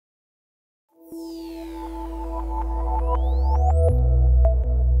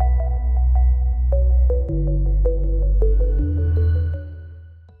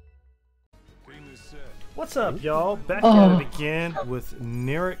What's up, y'all? Back at it again with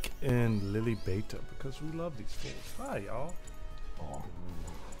Neric and Lilybeta because we love these fools. Hi, y'all. Oh.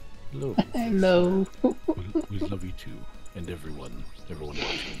 Hello. Hello. We love you too, and everyone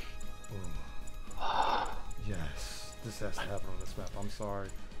watching. Yes, this has to happen on this map. I'm sorry.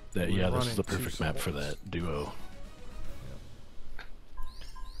 Yeah, this is the perfect map for that duo. Yep.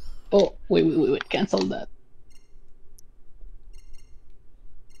 Oh, wait, cancel that.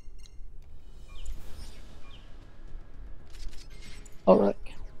 Alright.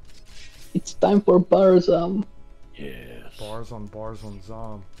 It's time for Barzam. Yes. Bars on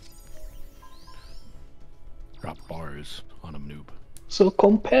Zom. Drop bars on a noob. So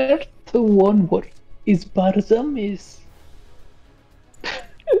compared to one word, Barzam is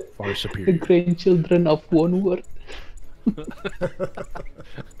Far superior. the grandchildren of one word.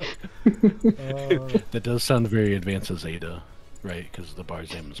 That does sound very Advanced Zeta, right? Because the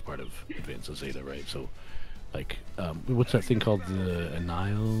Barzam is part of Advanced Zeta, right? So, like, what's that thing called? The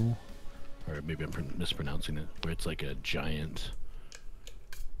Anile? Or maybe I'm mispronouncing it. Where it's like a giant,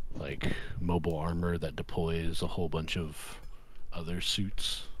 like, mobile armor that deploys a whole bunch of other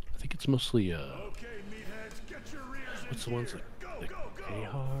suits. I think it's mostly, what's the ones like,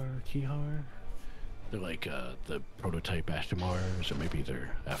 Kihar? They're like, the prototype Ashtamars, or maybe they're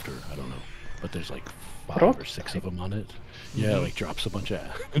after, I don't know. But there's like 5 or 6 of them on it. Yeah, like drops a bunch of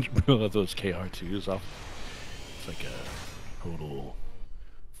those KR2s off. It's like a total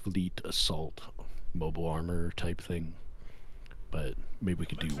fleet assault mobile armor type thing. But maybe we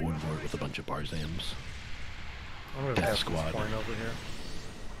could do one more with a bunch of Barzams. I'm gonna Death pass Squad. this point over here.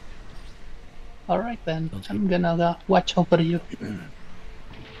 Alright then, I'm gonna watch over you.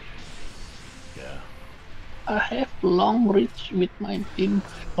 Yeah. I have long reach with my beam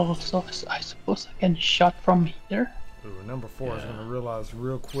also, so I suppose I can shot from here. Ooh, number 4 is gonna realize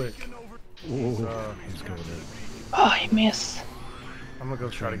real quick. He's going in. Oh, I missed. I'm gonna go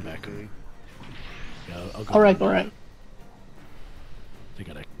try to Trying get back. B. Yeah, I'll go. Alright. They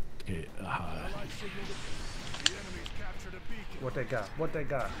gotta get high. What they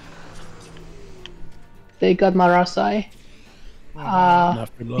got? They got Marasai, Not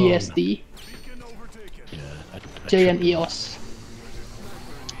for long. BSD, Yeah, J and EOS.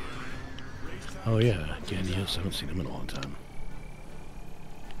 Oh yeah, Ganios. I haven't seen him in a long time.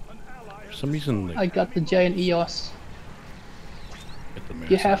 For some reason, like, I got the J and EOS. at the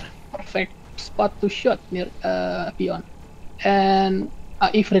You have perfect spot to shot near Pion. And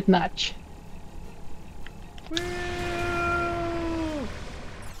Ifrit Natch.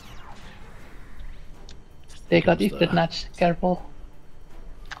 They got Ifrit Natch, careful.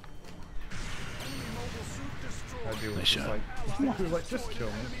 Nice shot. Like, just kill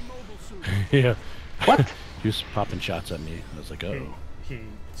me. yeah. What? He was popping shots at me. I was like, oh, He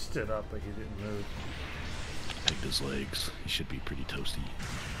stood up, but he didn't move. pegged his legs. He should be pretty toasty.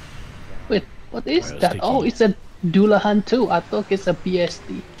 Wait, what is Alright, let's that? take Oh, him. it's a Dulahan too. I thought it's a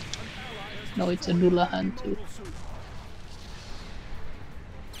BSD. No, it's a Dulahan too.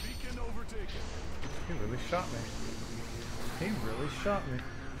 He really shot me.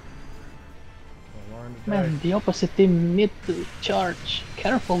 I'll learn today. Man, the opposite team need to charge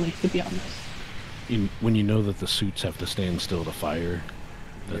carefully, to be honest. When you know that the suits have to stand still to fire,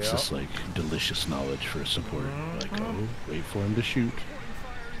 that's Yep. just like delicious knowledge for a support. Like, oh, wait for him to shoot,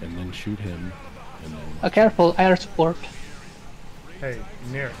 and then shoot him, and then. Careful, air support. Hey,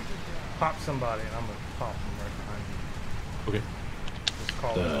 Neric, pop somebody and I'm gonna pop him right behind you. Okay. Just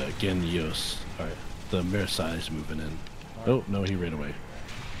call The it. Ganios. Alright. The Marasai is moving in. Oh, no, he ran away.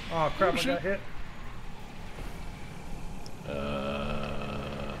 Oh crap, I got hit.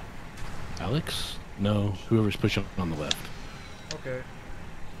 Alex? No, whoever's pushing on the left. Okay.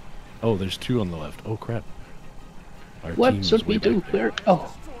 Oh, there's 2 on the left. Oh, crap. Our team What is should way we do? back there. Where?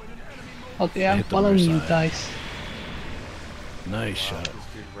 Oh. Okay, I'm hit the following you Marasai. guys. Nice shot. This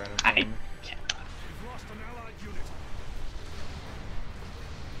dude ran in front of me.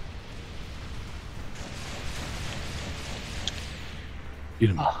 Get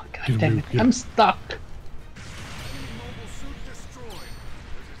him. Oh, Get god him, damn dude, it. get him. I'm stuck.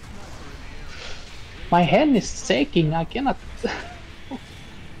 My hand is shaking. I cannot.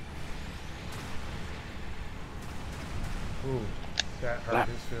 Ooh, that hurt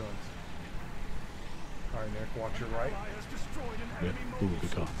his feelings. Alright, Neric, watch your right. Yeah. Ooh,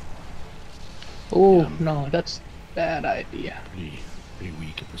 good call. Oh Yeah. no, that's bad idea. Pretty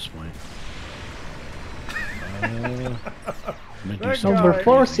weak at this point. I'm gonna do That something Number guy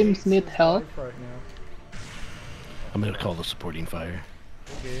 4 is seems need help. life right now. I'm gonna call the supporting fire.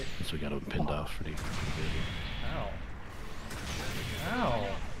 Okay. Since we got him pinned off pretty good. Ow. Ow.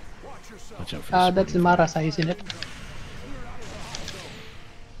 Watch out for the That's supporting fire. Marasa, isn't it?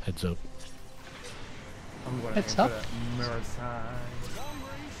 Heads up. I'm going Heads to up. mirror sign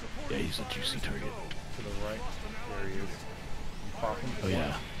Yeah, he's a juicy target. to the right. There he is. Pop him. Oh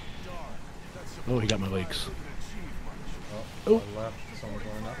yeah. Oh, he got my legs. Oh, to the left. Someone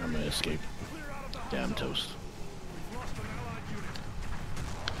going up. I'm gonna escape. Yeah, I'm toast.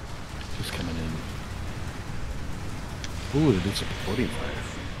 Just coming in. Ooh, it did some supporting fire.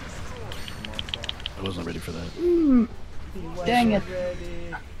 I wasn't ready for that. Dang it.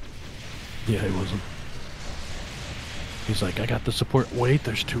 Yeah, he wasn't. He's like, I got the support. Wait,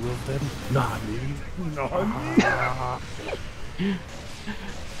 there's 2 of them? Nah, me. No.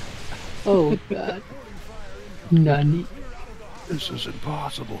 Oh god. Nani. This is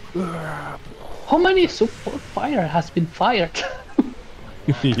impossible. How many support fire has been fired?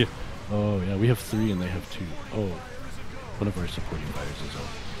 Yeah. Oh, yeah, we have 3 and they have 2. Oh, one of our supporting fires is up.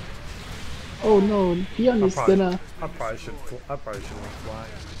 Oh no, Pion is gonna... I probably shouldn't fly.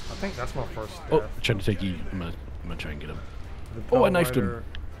 I think that's my first death. Oh, trying to take E. I'm gonna try and get him. The Oh, I knifed him.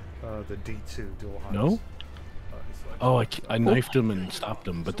 The D2 dual hunts. No? He's like, Oh, I knifed him and stopped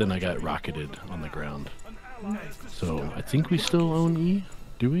him, but then I got rocketed on the ground. So I think we still own E.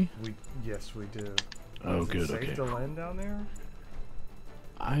 Do we? yes, we do. Oh, Is it good. safe Okay. to land down there?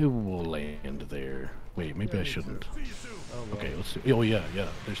 I will land there. Wait, maybe I shouldn't. Oh, well. Okay, let's do. Oh yeah, yeah.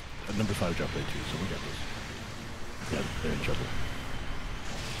 There's a number 5 drop there too, so we got this. Yeah, they're in trouble.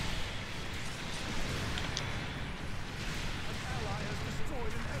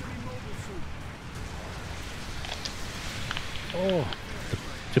 Oh, the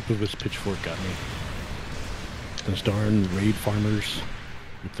tip of his pitchfork got me. Those darn raid farmers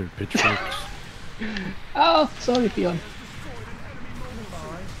with their pitchforks. Oh, sorry Pion.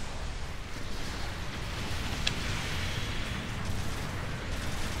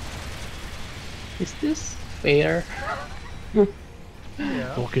 Is this fair?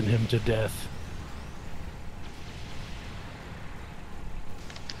 Yeah. Poking him to death.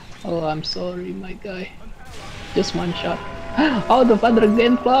 Oh, I'm sorry, my guy. Just one shot. Oh, the father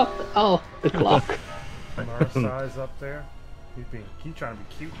again clock. Oh, the clock. Marasai's up there. He's trying to be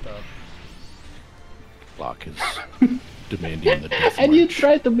cute though. Block is demanding the death And you march.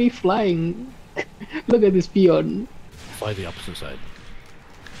 try to be flying. Look at this Pion. Fly the opposite side.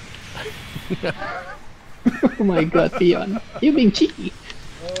 Oh my god, Pion. You're being cheeky.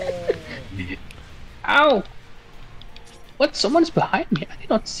 Ow! What? Someone's behind me. I did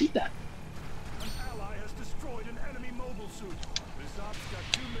not see that. An ally has destroyed an enemy mobile suit. This op's got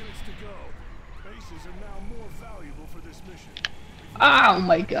 2 minutes to go. Bases are now more valuable for this mission. Oh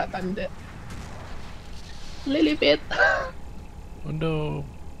my god, I'm dead. Lilybeta. Oh no.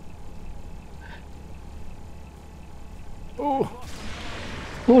 Oh,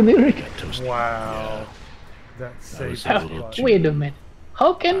 Oh, Lyric. got toasted. Wow. That That was saved a his little life. too Wait a minute.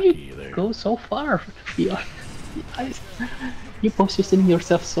 How can cocky you there. go so far, Pion? You positioning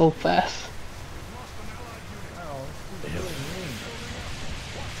yourself so fast. They have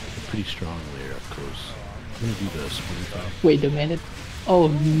pretty strong there up close. I'm gonna do the supporting fire. Wait a minute. Oh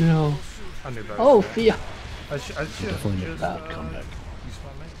no. I knew that. Oh, was there. Pion. I should Definitely make just, that comeback. use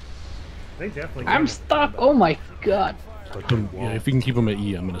my name. They definitely. I'm gave us stuck. combat. Oh my god. Yeah, if you can keep them at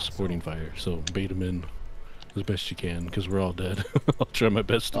E, I'm gonna supporting fire. So bait them in as best you can, because we're all dead. I'll try my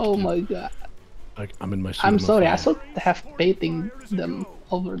best. Oh my god. I'm in my suit. I'm on sorry. I fire. should have baiting them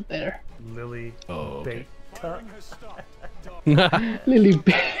over there. Lily. Oh, okay. Beta.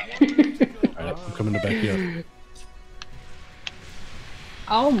 Lilybeta. Alright, I'm coming to back you up.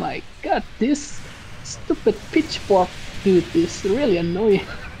 Oh my god. This stupid pitchfork dude is really annoying.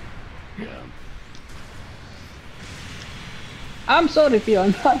 Yeah. I'm sorry,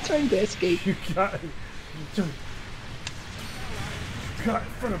 Pion. I'm trying to escape. You got it. You got in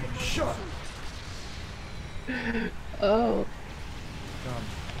front of him. Shut. Oh.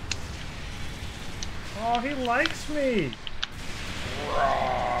 Oh, he likes me.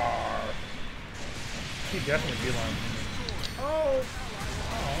 Roar. He definitely be lying to me. Oh.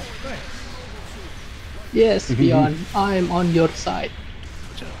 Oh, thanks. Yes, Pion. I'm on your side.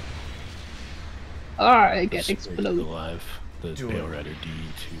 Watch out. Alright, I get This is exploded. alive. The Do Pale it. Rider D2,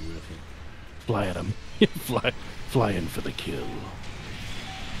 I think. Fly at him. Fly in for the kill.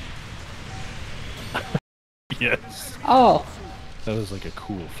 Yes. Oh. That was like a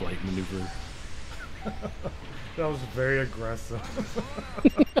cool flight maneuver. That was very aggressive.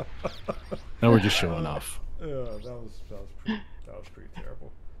 Now we're just showing off. Yeah, that was pretty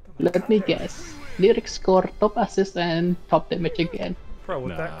terrible. Let me guess. Lyric score top assist and top damage again. Bro,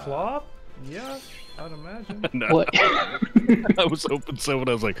 with that Nah. claw? Yeah. I'd imagine. No, What? I was hoping so, but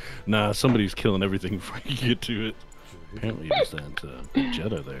I was like, nah, somebody's killing everything before you get to it. Apparently, it was that big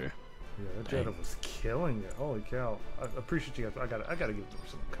Jetta there. Yeah, that Jetta was killing it. Holy cow! I appreciate you guys. I gotta give them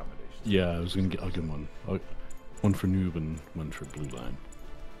some accommodations. Yeah, I was gonna get. I'll give him one. One for noob and one for blue line.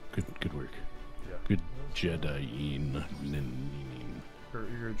 Good work. Yeah. Good Jedi-ing.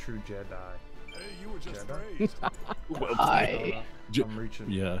 You're a true Jedi. Hey, you were just Jedi? praised. Well, Hi. I'm reaching.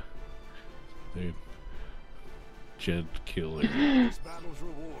 yeah. They Jed killer. This battle's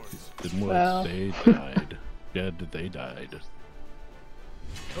rewards. Didn't work. Well. They died. Jed, they died.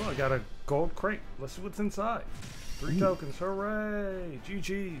 Oh, I got a gold crate. Let's see what's inside. 3 tokens. Hooray!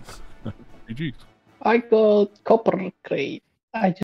 GG's. GG. I got copper crate. I